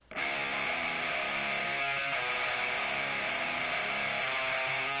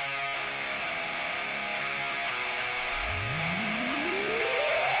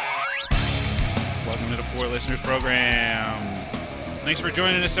welcome to the For Listeners program. Thanks for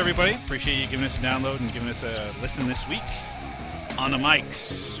joining us, everybody. Appreciate you giving us a download and giving us a listen this week. On the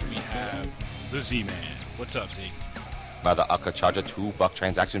mics, we have the Z-Man. What's up, Z? Mother ucker charge a $2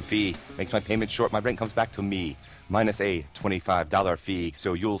 transaction fee. Makes my payment short, my rent comes back to me. Minus a $25 fee,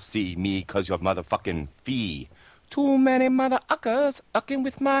 so you'll see me cause your motherfucking fee. Too many mother uckers ucking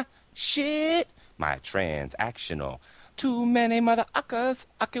with my shit. My transactional. Too many mother uckers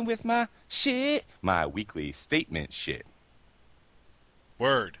ucking with my shit. My weekly statement shit.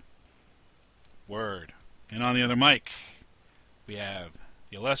 Word. And on the other mic, we have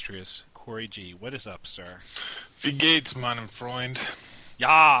the illustrious Corey G. What is up, sir? Wie geht's, meinem Freund?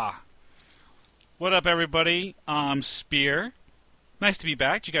 Yeah. What up, everybody? Spear. Nice to be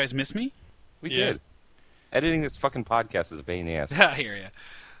back. Did you guys miss me? We did. Editing this fucking podcast is a pain in the ass. I hear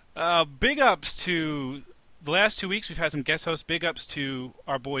ya. Big ups to the last 2 weeks. We've had some guest hosts. Big ups to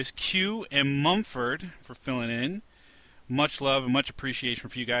our boys Q and Mumford for filling in. Much love and much appreciation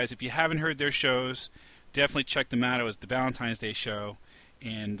for you guys. If you haven't heard their shows, definitely check them out. It was the Valentine's Day show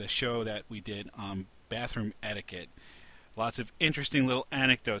and the show that we did on bathroom etiquette. Lots of interesting little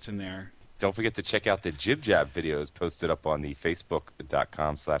anecdotes in there. Don't forget to check out the Jib Jab videos posted up on the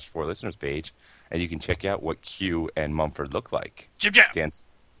facebook.com/4listeners page, and you can check out what Q and Mumford look like. Jib Jab!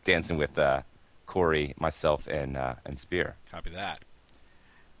 Dancing with Corey, myself, and Spear. Copy that.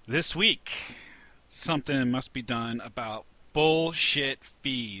 This week, something must be done about bullshit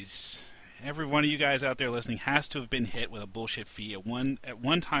fees. Every one of you guys out there listening has to have been hit with a bullshit fee at one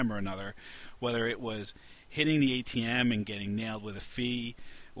time or another, whether it was hitting the ATM and getting nailed with a fee,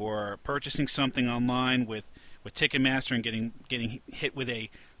 or purchasing something online with Ticketmaster and getting hit with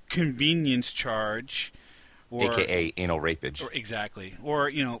a convenience charge, or AKA anal rapage. Exactly.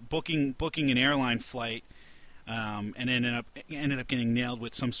 Or booking an airline flight and ended up getting nailed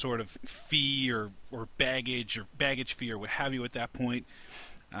with some sort of fee or baggage fee or what have you at that point.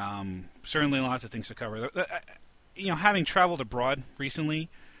 Certainly lots of things to cover. Having traveled abroad recently,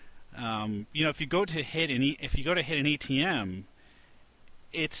 if you go to hit an ATM,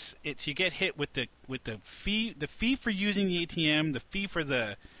 it's you get hit with the fee for using the ATM, the fee for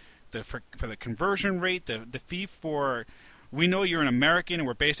the conversion rate, the fee for, we know you're an American and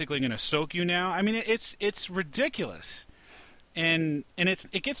we're basically going to soak you now. I mean, it's ridiculous, and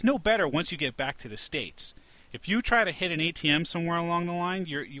it gets no better once you get back to the States. If you try to hit an ATM somewhere along the line,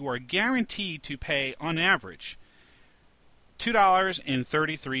 you are guaranteed to pay, on average,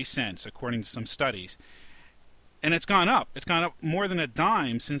 $2.33, according to some studies. And it's gone up. It's gone up more than a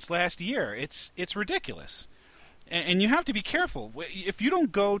dime since last year. It's ridiculous. And you have to be careful. If you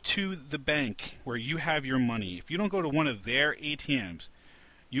don't go to the bank where you have your money, if you don't go to one of their ATMs,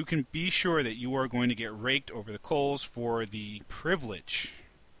 you can be sure that you are going to get raked over the coals for the privilege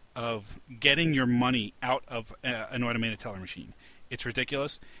of getting your money out of an automated teller machine. It's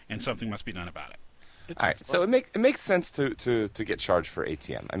ridiculous, and something must be done about it. All right, so it makes sense to get charged for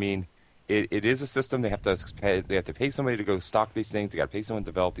ATM. I mean, it is a system. They have to pay somebody to go stock these things. They got to pay someone to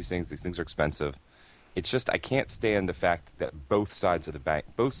develop these things. These things are expensive. It's just I can't stand the fact that both sides of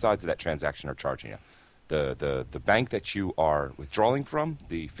that transaction are charging you. The bank that you are withdrawing from,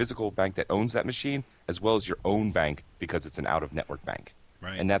 the physical bank that owns that machine, as well as your own bank because it's an out-of-network bank.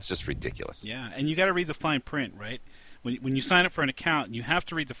 Right. And that's just ridiculous. Yeah, and you got to read the fine print, right? When you sign up for an account, you have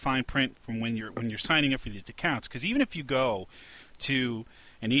to read the fine print from when you're signing up for these accounts. Because even if you go to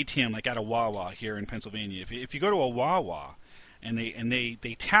an ATM like at a Wawa here in Pennsylvania, if you go to a Wawa and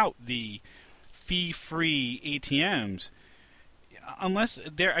they tout the fee-free ATMs, unless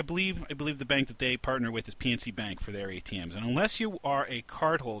I believe the bank that they partner with is PNC Bank for their ATMs, and unless you are a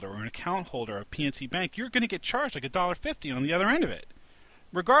card holder or an account holder of PNC Bank, you're going to get charged like $1.50 on the other end of it,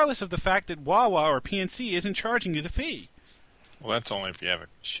 regardless of the fact that Wawa or PNC isn't charging you the fee. Well, that's only if you have a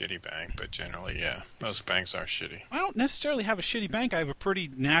shitty bank, but generally, yeah, most banks are shitty. I don't necessarily have a shitty bank. I have a pretty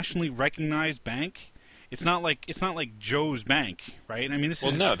nationally recognized bank. It's not like Joe's Bank, right? I mean,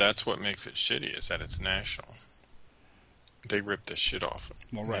 no, that's what makes it shitty, is that it's national. They rip this shit off.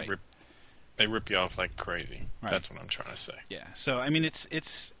 Well, right. They rip you off like crazy. Right. That's what I'm trying to say. Yeah. So I mean, it's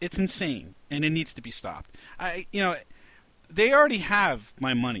insane, and it needs to be stopped. They already have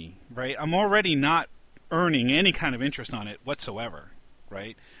my money, right? I'm already not earning any kind of interest on it whatsoever,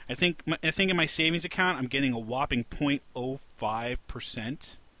 right? I think in my savings account, I'm getting a whopping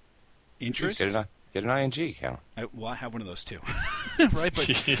 0.05% interest. Get an ING account. I have one of those too, right?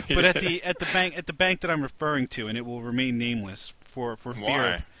 But at the bank that I'm referring to, and it will remain nameless for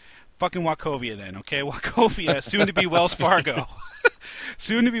fear of fucking Wachovia. Then, okay, Wachovia, soon to be Wells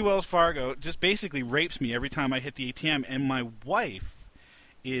Fargo, just basically rapes me every time I hit the ATM, and my wife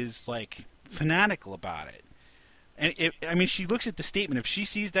is like fanatical about it. And she looks at the statement. If she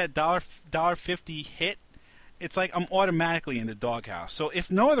sees that $1.50 hit, it's like I'm automatically in the doghouse. So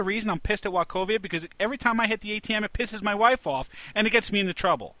if no other reason, I'm pissed at Wachovia because every time I hit the ATM, it pisses my wife off and it gets me into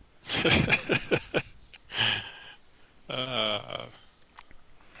trouble.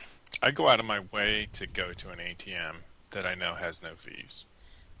 I go out of my way to go to an ATM that I know has no fees.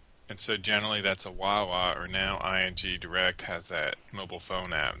 And so generally that's a Wawa, or now ING Direct has that mobile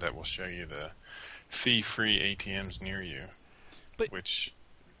phone app that will show you the fee-free ATMs near you. But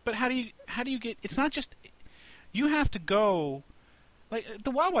how do you get? It's not just you have to go. Like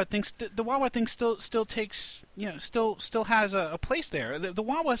the Wawa thing still takes still has a place there. The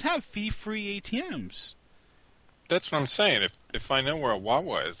Wawas have fee-free ATMs. That's what I'm saying. If I know where a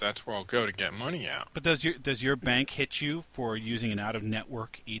Wawa is, that's where I'll go to get money out. But does your bank hit you for using an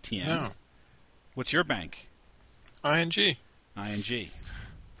out-of-network ATM? No. What's your bank? ING.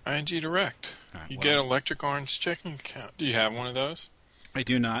 ING Direct. Right, you get Electric Orange checking account. Do you have one of those? I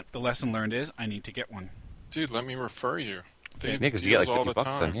do not. The lesson learned is I need to get one. Dude, let me refer you. Yeah, because you get like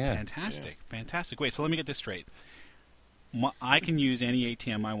 $50 then. Yeah. Fantastic. Wait, so let me get this straight. I can use any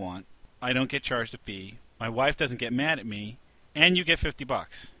ATM I want. I don't get charged a fee. My wife doesn't get mad at me, and you get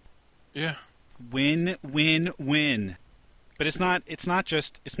 $50. Yeah. Win, win, win. But it's not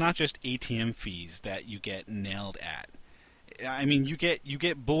just ATM fees that you get nailed at. I mean, you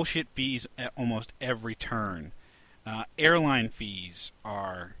get bullshit fees at almost every turn. Airline fees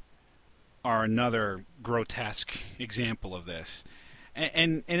are another grotesque example of this,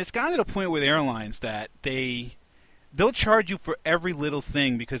 and it's gotten to the point with airlines that they'll charge you for every little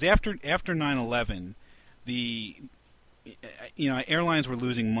thing because after 9/11. Airlines were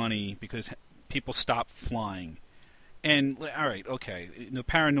losing money because people stopped flying. And, all right, okay, the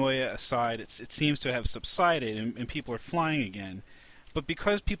paranoia aside, it seems to have subsided and people are flying again. But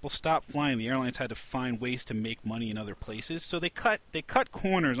because people stopped flying, the airlines had to find ways to make money in other places. So they cut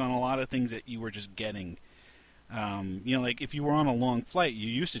corners on a lot of things that you were just getting. Like if you were on a long flight, you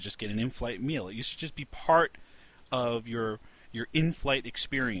used to just get an in-flight meal. It used to just be part of your in-flight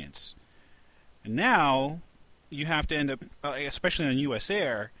experience. And now you have to end up, especially on U.S.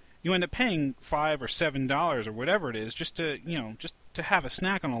 Air, you end up paying $5 or $7 or whatever it is just to have a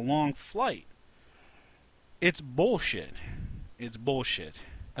snack on a long flight. It's bullshit. It's bullshit.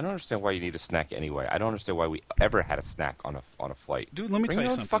 I don't understand why you need a snack anyway. I don't understand why we ever had a snack on a flight. Dude, let me tell you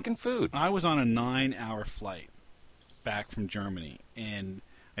something. Fucking food. I was on a 9-hour flight back from Germany, and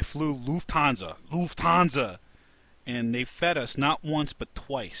I flew Lufthansa, and they fed us not once but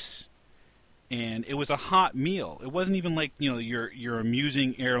twice. And it was a hot meal. It wasn't even like your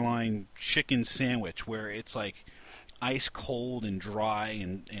amusing airline chicken sandwich where it's like ice cold and dry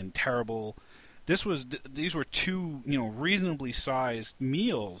and terrible. These were two reasonably sized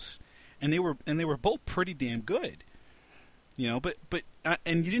meals, and they were both pretty damn good. But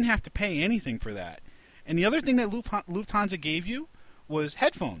and you didn't have to pay anything for that. And the other thing that Lufthansa gave you was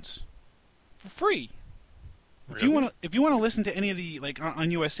headphones for free. Really? If you want to listen to any of the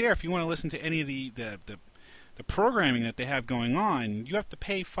on US Air, if you want to listen to any of the programming that they have going on, you have to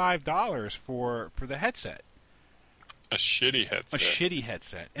pay $5 for the headset. A shitty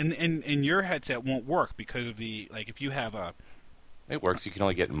headset. And your headset won't work because of if you have a. It works. You can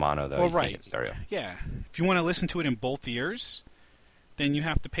only get mono though. Well, you right. Can't get stereo. Yeah. If you want to listen to it in both ears, then you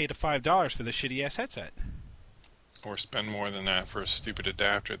have to pay the $5 for the shitty ass headset. Or spend more than that for a stupid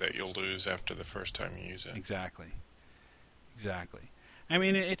adapter that you'll lose after the first time you use it. Exactly. I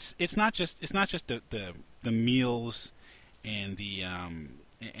mean, it's not just the meals and the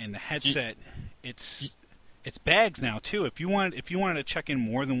headset. It's bags now too. If you wanted to check in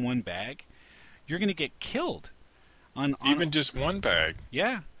more than one bag, you're going to get killed. On just one bag.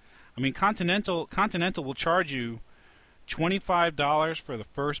 Yeah, I mean Continental will charge you $25 for the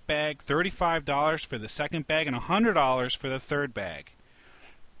first bag, $35 for the second bag, and $100 for the third bag.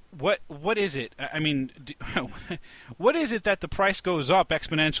 What is it? I mean, what is it that the price goes up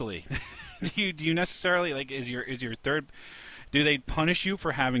exponentially? do you necessarily is your third? Do they punish you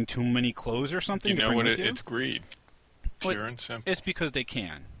for having too many clothes or something? You know what? It's greed, pure and simple. It's because they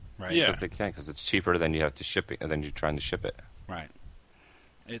can, right? Yeah, because they can, because it's cheaper than you have to ship it, and then you're trying to ship it. Right.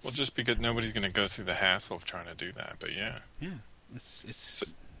 Just because nobody's going to go through the hassle of trying to do that, but yeah. Yeah. It's. So,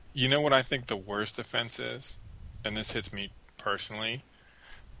 you know what I think the worst offense is, and this hits me personally,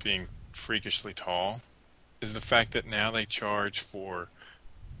 being freakishly tall, is the fact that now they charge for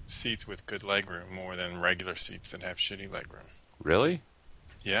seats with good legroom more than regular seats that have shitty legroom. Really?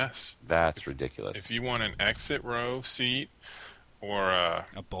 Yes. That's ridiculous. If you want an exit row seat or a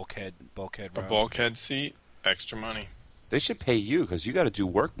bulkhead row. A bulkhead seat, extra money. They should pay you because you got to do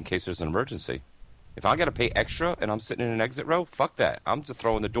work in case there's an emergency. If I got to pay extra and I'm sitting in an exit row, fuck that. I'm just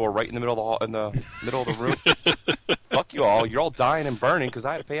throwing the door right in the middle of the hall, in the middle of the room. Fuck you all. You're all dying and burning because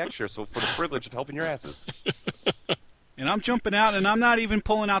I had to pay extra. So for the privilege of helping your asses. And I'm jumping out, and I'm not even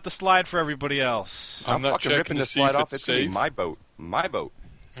pulling out the slide for everybody else. I'm not fucking checking ripping to the see slide if off. it's It's gonna be safe. my boat. My boat.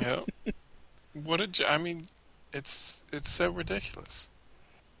 Yeah. I mean, it's so ridiculous.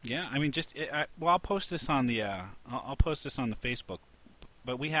 Yeah, I mean, I'll post this on the I'll post this on the Facebook.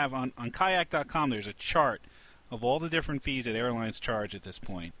 But we have on kayak.com. There's a chart of all the different fees that airlines charge at this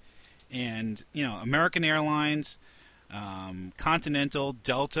point, and American Airlines, Continental,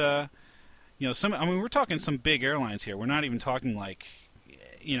 Delta. We're talking some big airlines here. We're not even talking like,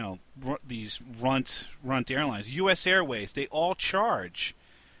 these runt airlines. U.S. Airways, they all charge.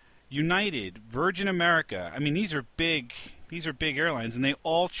 United, Virgin America. I mean, these are big airlines, and they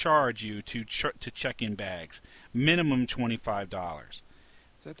all charge you to check in bags. Minimum $25.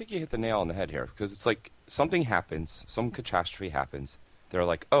 So I think you hit the nail on the head here because it's like something happens, some catastrophe happens. They're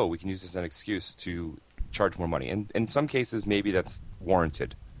like, oh, we can use this as an excuse to charge more money. And in some cases, maybe that's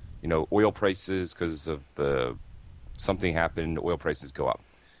warranted. Oil prices, because of something happened, oil prices go up.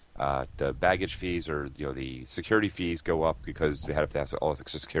 The baggage fees or the security fees go up because they have to have all this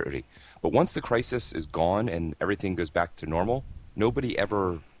extra security. But once the crisis is gone and everything goes back to normal, nobody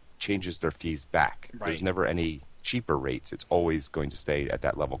ever changes their fees back. Right. There's never any cheaper rates. It's always going to stay at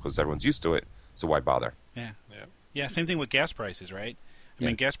that level because everyone's used to it. So why bother? Yeah. Same thing with gas prices, right? I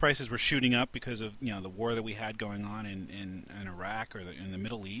mean, gas prices were shooting up because of the war that we had going on in Iraq or in the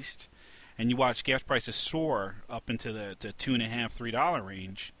Middle East, and you watch gas prices soar up into the $2.50–3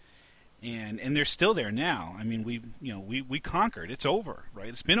 range, and they're still there now. I mean, we conquered. It's over, right?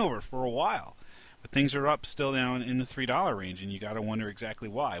 It's been over for a while, but things are up still down in the $3 range, and you got to wonder exactly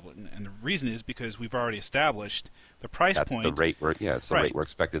why. And the reason is because we've already established the price point. That's the rate rate we're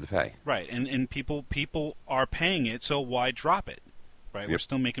expected to pay. Right, and people are paying it, so why drop it? Right, We're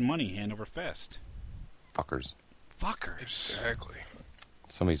still making money hand over fist. Fuckers. Exactly.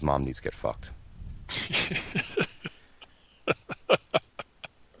 Somebody's mom needs to get fucked.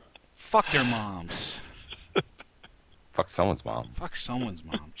 Fuck their moms. Fuck someone's mom. Fuck someone's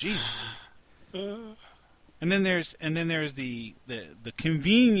mom. Jesus. And then there's the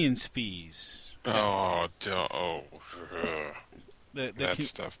convenience fees. Oh, The that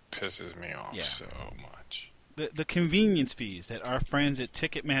stuff pisses me off so much. The convenience fees that our friends at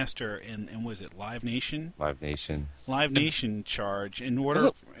Ticketmaster and was it Live Nation? Live Nation charge in order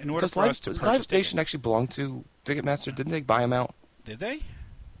for us to does purchase Live tickets. Nation actually belong to Ticketmaster? Didn't they buy them out? Did they?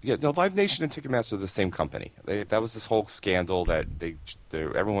 Yeah, the Live Nation and Ticketmaster are the same company. That was this whole scandal that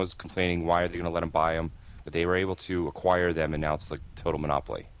everyone was complaining, why are they going to let them buy them? But they were able to acquire them, and now it's like total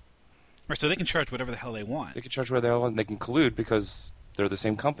monopoly. Right, so they can charge whatever the hell they want. They can charge whatever they want. They can collude because they're the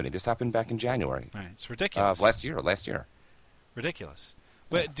same company. This happened back in January. Right, it's ridiculous. Last year. Ridiculous.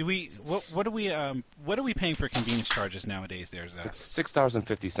 What are we paying for convenience charges nowadays? There, Zach? It's like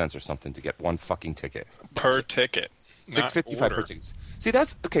 $6.50 or something to get one fucking ticket Per ticket. $6.55 per ticket. See,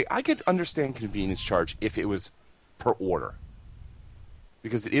 that's okay. I could understand convenience charge if it was per order,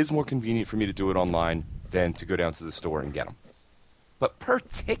 because it is more convenient for me to do it online than to go down to the store and get them. But per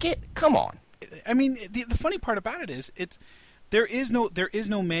ticket, come on. I mean, the funny part about it is there is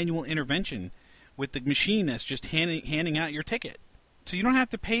no manual intervention with the machine that's just handing out your ticket. So you don't have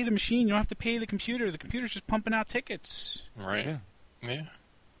to pay the machine. You don't have to pay the computer. The computer's just pumping out tickets. Right. Yeah.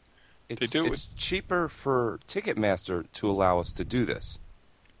 It's cheaper for Ticketmaster to allow us to do this.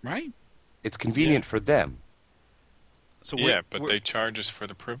 Right. It's convenient for them. So but they charge us for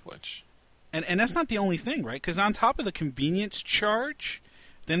the privilege. And that's not the only thing, right? Because on top of the convenience charge,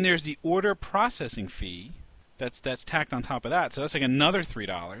 then there's the order processing fee that's tacked on top of that. So that's like another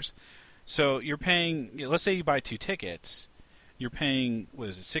 $3. So you're paying. Let's say you buy 2 tickets. You're paying, what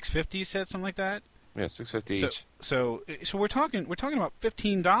is it, $6.50? You said something like that. Yeah, $6.50 each. So we're talking about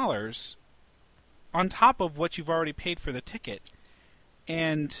 $15 on top of what you've already paid for the ticket,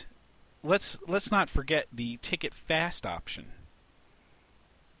 and let's not forget the Ticket Fast option.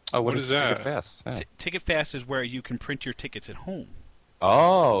 Oh, what is that? Ticket Fast? Yeah. Ticket Fast is where you can print your tickets at home.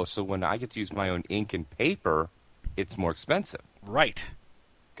 Oh, so when I get to use my own ink and paper, it's more expensive. Right.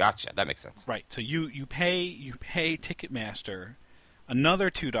 Gotcha. That makes sense. Right. So you pay Ticketmaster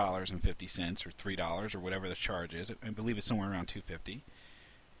another $2.50 or $3 or whatever the charge is. I believe it's somewhere around $2.50.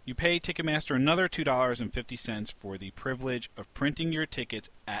 You pay Ticketmaster another $2.50 for the privilege of printing your tickets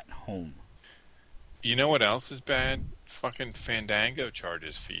at home. You know what else is bad? Fucking Fandango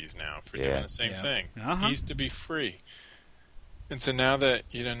charges fees now for doing the same thing. It used to be free. And so now that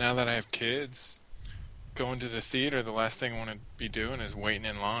I have kids, going to the theater, the last thing I want to be doing is waiting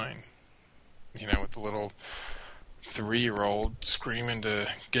in line. You know, with the little 3-year-old screaming to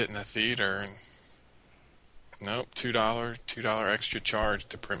get in the theater, and nope, $2 extra charge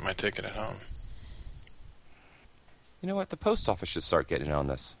to print my ticket at home. You know what? The post office should start getting in on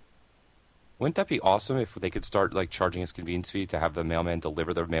this. Wouldn't that be awesome if they could start like charging us convenience fee to have the mailman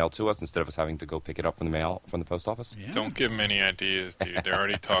deliver their mail to us instead of us having to go pick it up from the post office? Yeah. Don't give them any ideas, dude. They're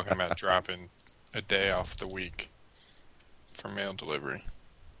already talking about dropping a day off the week for mail delivery.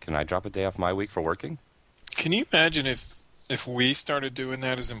 Can I drop a day off my week for working? Can you imagine if we started doing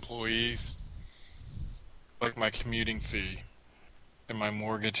that as employees? Like my commuting fee, and my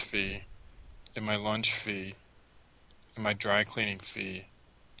mortgage fee, and my lunch fee, and my dry cleaning fee,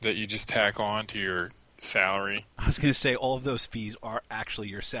 that you just tack on to your salary. I was going to say all of those fees are actually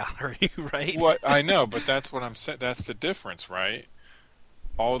your salary, right? What I know, but that's what I'm saying. That's the difference, right?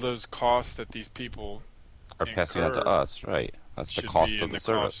 All those costs that these people Are passing on to us, right? That's the cost of the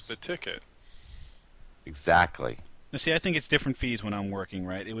service. Cost of the ticket. Exactly. Now, see, I think it's different fees when I'm working,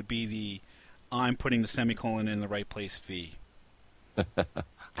 right? It would be I'm putting the semicolon in the right place fee.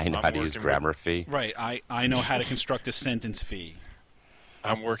 I know how to use grammar fee. Right. I know how to construct a sentence fee.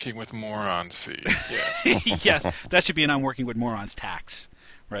 I'm working with morons fee. Yeah. Yes, that should be an I'm working with morons tax,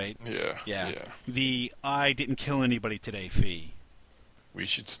 right? Yeah. The I didn't kill anybody today fee. We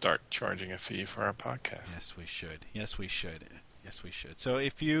should start charging a fee for our podcast. Yes, we should. So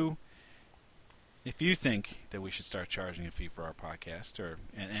if you think that we should start charging a fee for our podcast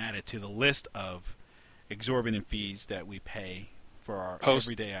and add it to the list of exorbitant fees that we pay for our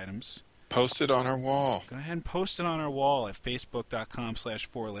everyday items, post it on our wall. Go ahead and post it on our wall at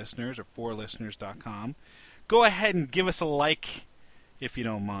facebook.com/4listeners or 4listeners.com. Go ahead and give us a like if you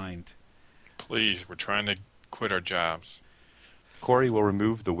don't mind. Please, we're trying to quit our jobs. Corey will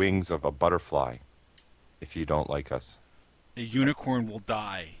remove the wings of a butterfly if you don't like us. A unicorn will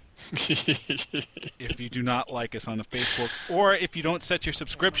die if you do not like us on the Facebook, or if you don't set your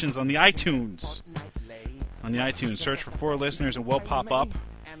subscriptions on the iTunes. On the iTunes, search for 4listeners and we'll pop up.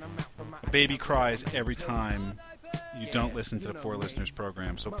 A baby cries every time you don't listen to the 4listeners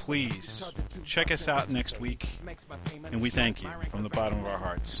program. So please, check us out next week, and we thank you from the bottom of our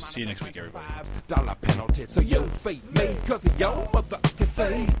hearts. See you next week, everybody. $5 penalty, so you fake me, cause of your motherfucking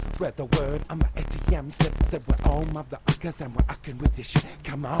fade. Spread the word, I'm an ATM said we're all motherfuckers and we're fucking with this shit.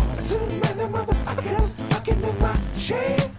 Come on. Too many motherfuckers fucking with my shit.